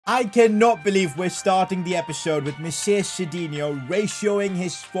I cannot believe we're starting the episode with Monsieur Cedinho ratioing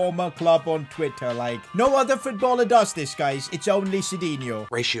his former club on Twitter. Like, no other footballer does this, guys. It's only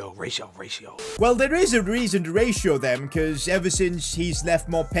Cedinho. Ratio. Well, there is a reason to ratio them, because ever since he's left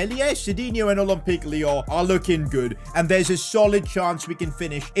Montpellier, Cedinho and Olympique Lyon are looking good, and there's a solid chance we can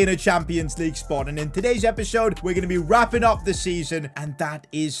finish in a Champions League spot. And in today's episode, we're going to be wrapping up the season, and that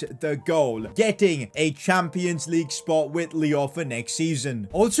is the goal. Getting a Champions League spot with Lyon for next season.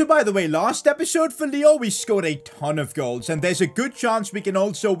 Also, by the way, last episode for Lyon, we scored a ton of goals, and there's a good chance we can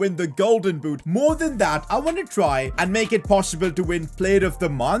also win the Golden Boot. More than that, I want to try and make it possible to win Player of the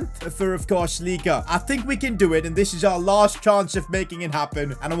Month for, of course, Liga. I think we can do it, and this is our last chance of making it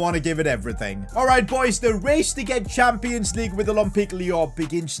happen, and I want to give it everything. All right, boys, the race to get Champions League with Olympique Lyon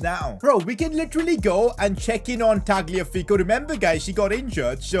begins now. Bro, we can literally go and check in on Tagliafico. Remember, guys, he got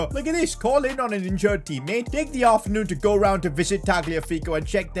injured, so look at this. Call in on an injured teammate. Take the afternoon to go around to visit Tagliafico and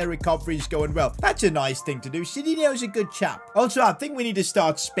check their recovery is going well. That's a nice thing to do. Cedinho's a good chap. Also, I think we need to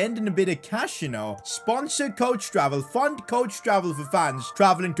start spending a bit of cash, you know. Sponsor coach travel. Fund coach travel for fans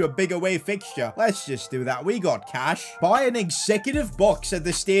traveling to a big away fixture. Let's just do that. We got cash. Buy an executive box at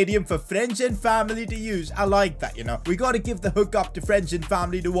the stadium for friends and family to use. I like that, you know. We got to give the hook up to friends and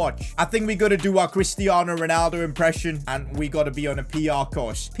family to watch. I think we got to do our Cristiano Ronaldo impression, and we got to be on a PR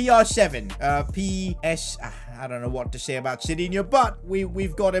course. PR7. PS... I don't know what to say about Cedinho, but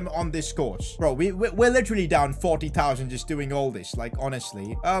we've got him on this course. Bro, we're literally down 40,000 just doing all this. Like,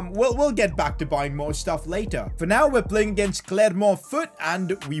 honestly. We'll get back to buying more stuff later. For now, we're playing against Clermont Foot,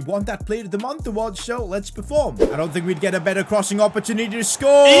 and we want that Player of the Month award, so let's perform. I don't think we'd get a better crossing opportunity to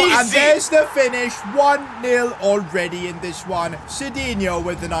score. Easy. And there's the finish. 1-0 already in this one. Cedinho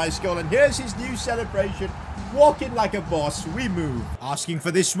with the nice goal, and here's his new celebration. Walking like a boss, we move. Asking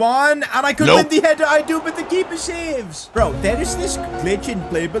for this one, and I could win the header. I do, but the keeper saves. Bro, there is this glitch in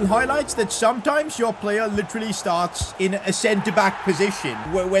playable highlights that sometimes your player literally starts in a centre-back position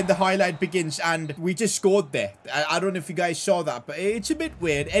when the highlight begins, and we just scored there. I don't know if you guys saw that, but it's a bit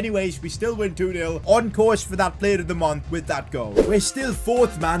weird. Anyways, we still win 2-0. On course for that Player of the Month with that goal. We're still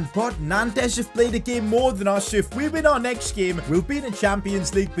fourth, man, but Nantes have played a game more than us, so if we win our next game, we'll be in a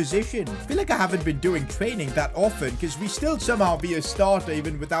Champions League position. I feel like I haven't been doing training that often, because we still somehow be a starter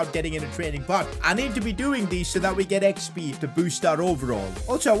even without getting into training, but I need to be doing these so that we get XP to boost our overall.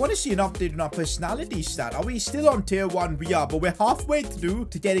 Also, I want to see an update on our personality stat. Are we still on tier 1? We are, but we're halfway through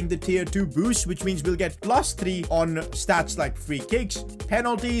to getting the tier 2 boost, which means we'll get +3 on stats like free kicks,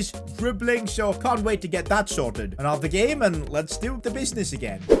 penalties, dribbling, so can't wait to get that sorted. Another game, and let's do the business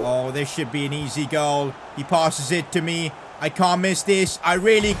again. Oh, this should be an easy goal. He passes it to me. I can't miss this. I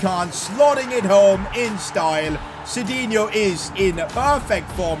really can't. Slotting it home in style. Cedinho is in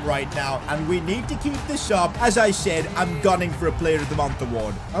perfect form right now, and we need to keep this up. As I said, I'm gunning for a Player of the Month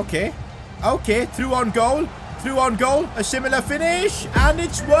award. Okay, through on goal. A similar finish, and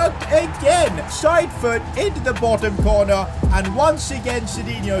it's worked again. Side foot into the bottom corner, and once again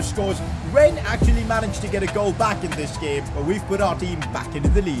Cedinho scores. Ren actually managed to get a goal back in this game, but we've put our team back into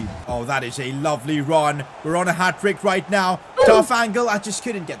the lead. Oh, that is a lovely run. We're on a hat-trick right now. Tough angle. I just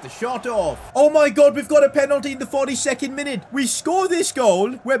couldn't get the shot off. Oh my god, we've got a penalty in the 42nd minute. We score this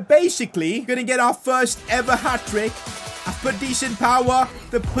goal. We're basically going to get our first ever hat-trick. I've put decent power.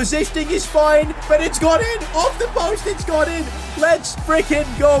 The positioning is fine, but it's gone in. Off the post, it's gone in. Let's freaking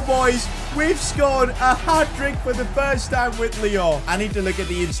go, boys. We've scored a hat-trick for the first time with Lyon. I need to look at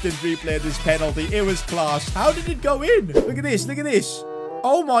the instant replay of this penalty. It was class. How did it go in? Look at this. Look at this.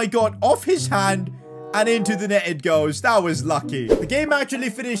 Oh my god. Off his hand. And into the net it goes. That was lucky. The game actually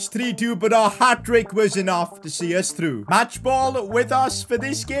finished 3-2, but our hat-trick was enough to see us through. Match ball with us for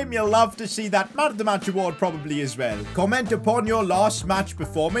this game. You'll love to see that. Man of the Match award probably as well. Comment upon your last match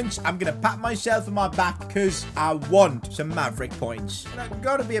performance. I'm going to pat myself on my back because I want some Maverick points. You've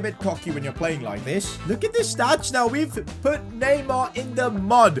got to be a bit cocky when you're playing like this. Look at the stats now. We've put Neymar in the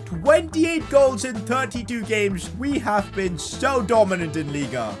mud. 28 goals in 32 games. We have been so dominant in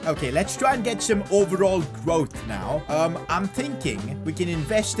Liga. Okay, let's try and get some overall growth now. I'm thinking we can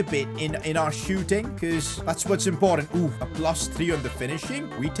invest a bit in our shooting, because that's what's important. Ooh, a +3 on the finishing.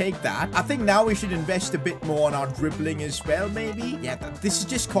 We take that. I think now we should invest a bit more on our dribbling as well, maybe. Yeah, this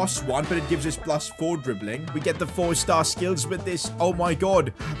just costs 1, but it gives us +4 dribbling. We get the 4-star skills with this. Oh my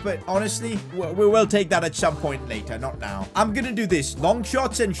god. But honestly, we will take that at some point later, not now. I'm gonna do this. Long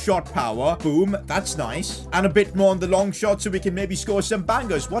shots and shot power. Boom. That's nice. And a bit more on the long shot so we can maybe score some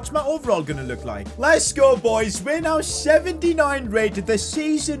bangers. What's my overall gonna look like? Let's go, boys. We're now 79 rated. The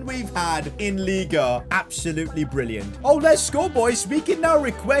season we've had in Liga. Absolutely brilliant. Oh, let's go, boys. We can now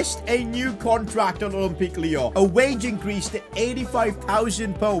request a new contract on Olympique Lyon. A wage increase to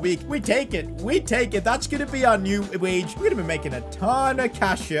 85,000 per week. We take it. We take it. That's going to be our new wage. We're going to be making a ton of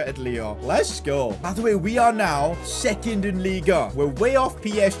cash here at Lyon. Let's go. By the way, we are now second in Liga. We're way off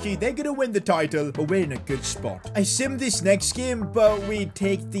PSG. They're going to win the title, but we're in a good spot. I simmed this next game, but we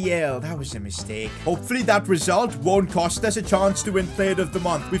take the L. That was a mistake. Hopefully that result won't cost us a chance to win Player of the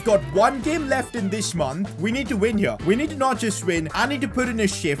Month. We've got one game left in this month. We need to win here. We need to not just win. I need to put in a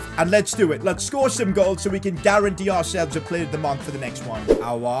shift, and let's do it. Let's score some goals so we can guarantee ourselves a Player of the Month for the next one.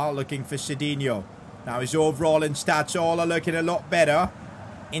 Aouar looking for Cedinho. Now his overall and stats all are looking a lot better.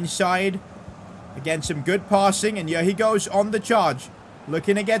 Inside. Again, some good passing, and here he goes on the charge.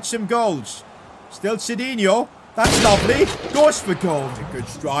 Looking to get some goals. Still Cedinho. That's lovely. Goes for goal. A good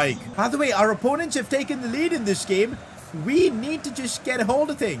strike. By the way, our opponents have taken the lead in this game. We need to just get a hold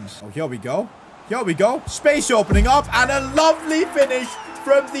of things. Oh, here we go. Here we go. Space opening up, and a lovely finish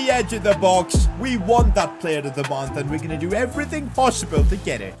from the edge of the box. We want that Player of the Month, and we're going to do everything possible to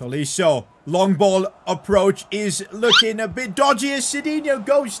get it. Tolisso. Long ball approach is looking a bit dodgy as Cedinho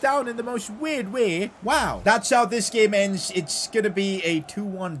goes down in the most weird way. Wow. That's how this game ends. It's going to be a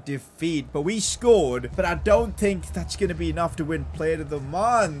 2-1 defeat, but we scored. But I don't think that's going to be enough to win Player of the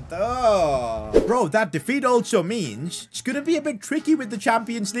Month. Oh. Bro, that defeat also means it's going to be a bit tricky with the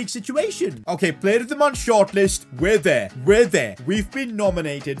Champions League situation. Okay, Player of the Month shortlist. We're there. We're there. We've been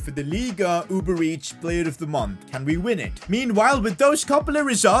nominated for the Liga Uber Eats Player of the Month. Can we win it? Meanwhile, with those couple of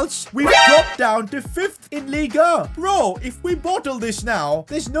results, we've dropped down to 5th in Liga. Bro, if we bottle this now,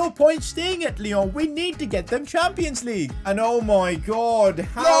 there's no point staying at Lyon. We need to get them Champions League. And oh my god,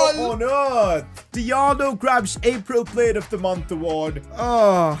 how on earth? Diallo grabs April Player of the Month award.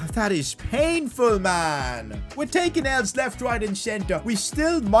 Oh, that is painful, man. We're taking L's left, right, and center. We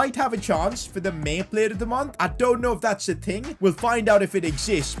still might have a chance for the May Player of the Month. I don't know if that's a thing. We'll find out if it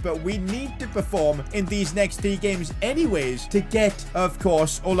exists, but we need to perform in these next 3 games anyways to get, of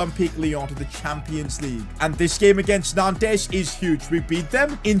course, Olympique Lyon to the Champions League. And this game against Nantes is huge. We beat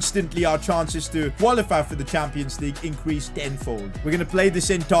them, instantly our chances to qualify for the Champions League increase tenfold. We're going to play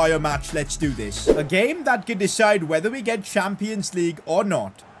this entire match. Let's do this. A game that can decide whether we get Champions League or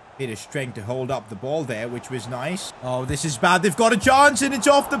not. Bit of strength to hold up the ball there, which was nice. Oh, this is bad. They've got a chance, and it's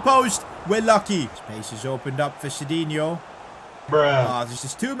off the post. We're lucky. Space is opened up for Cedinho. Ah, there's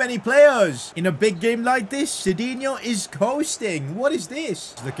just too many players. In a big game like this, Cedinho is coasting. What is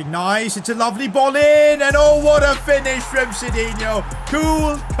this? It's looking nice. It's a lovely ball in. And oh, what a finish from Cedinho.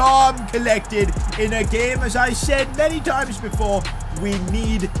 Cool, calm, collected. In a game, as I said many times before, we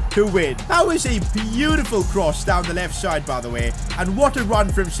need to win. That was a beautiful cross down the left side, by the way. And what a run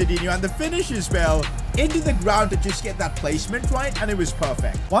from Cedinho. And the finish as well. Into the ground to just get that placement right, and it was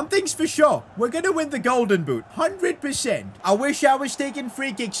perfect. One thing's for sure, we're going to win the Golden Boot, 100%. I wish I was taking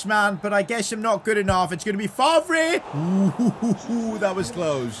free kicks, man, but I guess I'm not good enough. It's going to be Favre. Ooh, that was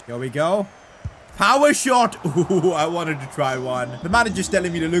close. Here we go. Power shot. Ooh, I wanted to try one. The manager's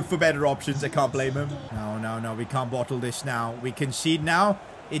telling me to look for better options. I can't blame him. No, we can't bottle this now. We concede now.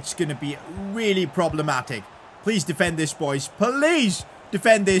 It's going to be really problematic. Please defend this, boys. Please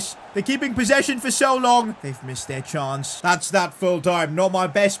defend this. They're keeping possession for so long. They've missed their chance. That's that full time. Not my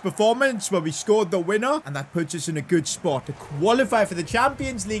best performance, but we scored the winner. And that puts us in a good spot to qualify for the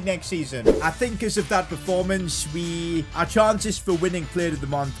Champions League next season. I think because of that performance, our chances for winning Player of the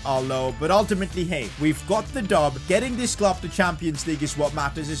Month are low. But ultimately, hey, we've got the dub. Getting this club to Champions League is what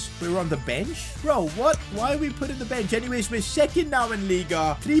matters. Is we're on the bench? Bro, what? Why are we put in the bench? Anyways, we're second now in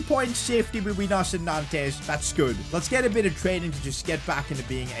Liga. 3-point safety between us and Nantes. That's good. Let's get a bit of training to just get back into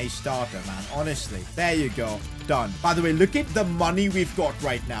being a starter, man. Honestly. There you go. Done. By the way, look at the money we've got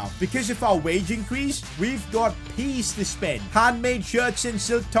right now. Because of our wage increase, we've got peas to spend. Handmade shirts and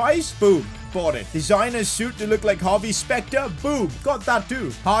silk ties? Boom. Bought it. Designer suit to look like Harvey Specter? Boom. Got that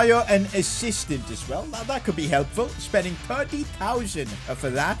too. Hire an assistant as well. Now that could be helpful. Spending 30,000 for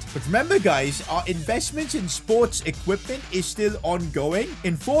that. But remember, guys, our investments in sports equipment is still ongoing.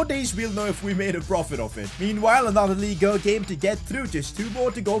 In 4 days, we'll know if we made a profit of it. Meanwhile, another Liga game to get through. Just 2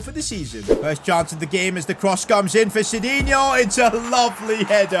 more to go for the season. First chance of the game as the cross comes in for Cedinho. It's a lovely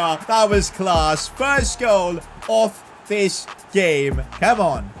header. That was class. First goal of this game. Come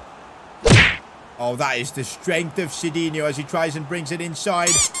on. Oh, that is the strength of Cedinho as he tries and brings it inside.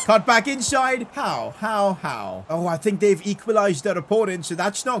 Cut back inside. How? Oh, I think they've equalized their opponent, so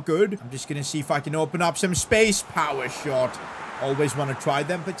that's not good. I'm just going to see if I can open up some space. Power shot. Always want to try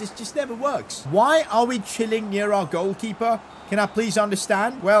them, but just never works. Why are we chilling near our goalkeeper? Can I please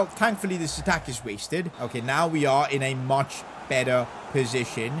understand? Well, thankfully this attack is wasted. Okay, now we are in a much better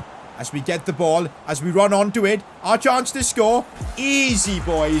position. As we get the ball, as we run onto it, our chance to score. Easy,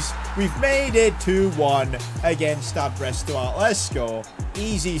 boys. We've made it 2-1 against that Brestois. Let's go.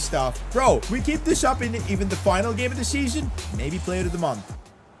 Easy stuff. Bro, we keep this up in even the final game of the season. Maybe player of the month.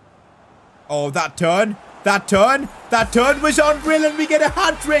 Oh, that turn. That turn was unreal, and we get a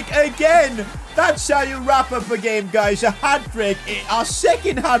hat-trick again. That's how you wrap up a game, guys. A hat-trick. Our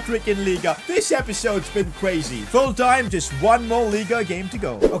second hat-trick in Liga. This episode's been crazy. Full time, just one more Liga game to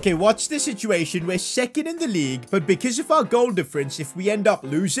go. Okay, what's the situation? We're second in the league, but because of our goal difference, if we end up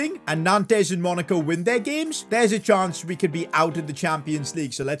losing and Nantes and Monaco win their games, there's a chance we could be out of the Champions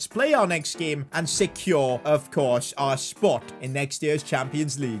League. So let's play our next game and secure, of course, our spot in next year's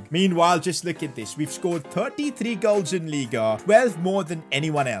Champions League. Meanwhile, just look at this. We've scored 33 goals in Liga, 12 more than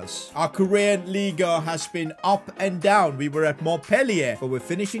anyone else. Our career in Liga has been up and down. We were at Montpellier, but we're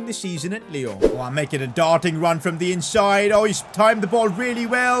finishing the season at Lyon. Oh, I'm making a darting run from the inside. Oh, he's timed the ball really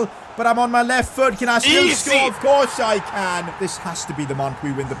well, but I'm on my left foot. Can I still score? Of course I can. This has to be the month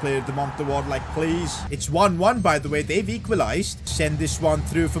we win the Player of the Month award, like, please. It's 1-1, by the way. They've equalized. Send this one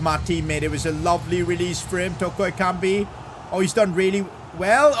through for my teammate. It was a lovely release for him. Toko Ekambi. Oh, he's done really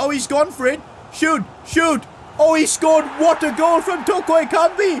well. Oh, he's gone for it. Shoot, shoot. Oh, he scored. What a goal from Toko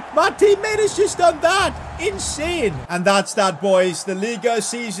Ekambi. My teammate has just done that. Insane. And that's that, boys. The Liga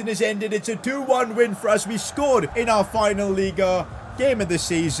season has ended. It's a 2-1 win for us. We scored in our final Liga game of the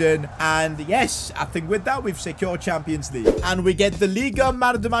season, and yes, I think with that we've secured Champions League, and we get the Liga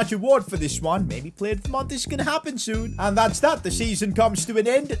Man of the Match award for this one. Maybe Player of the Month is gonna happen soon. And that's that. The season comes to an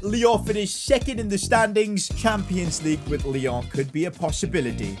end. Lyon finished second in the standings. Champions League with Lyon could be a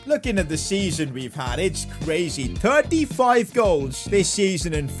possibility. Looking at the season we've had, it's crazy. 35 goals this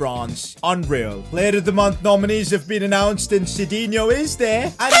season in France. Unreal. Player of the Month nominees have been announced, and Cedinho is there.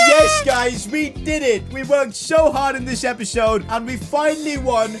 And yes, guys, we did it. We worked so hard in this episode, and we finally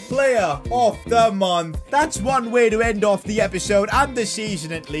won Player of the Month. That's one way to end off the episode and the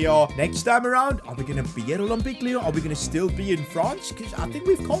season at Lyon. Next time around, are we going to be at Olympique Lyon? Are we going to still be in France? Because I think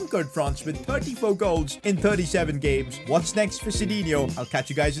we've conquered France with 34 goals in 37 games. What's next for Cedinho? I'll catch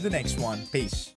you guys in the next one. Peace.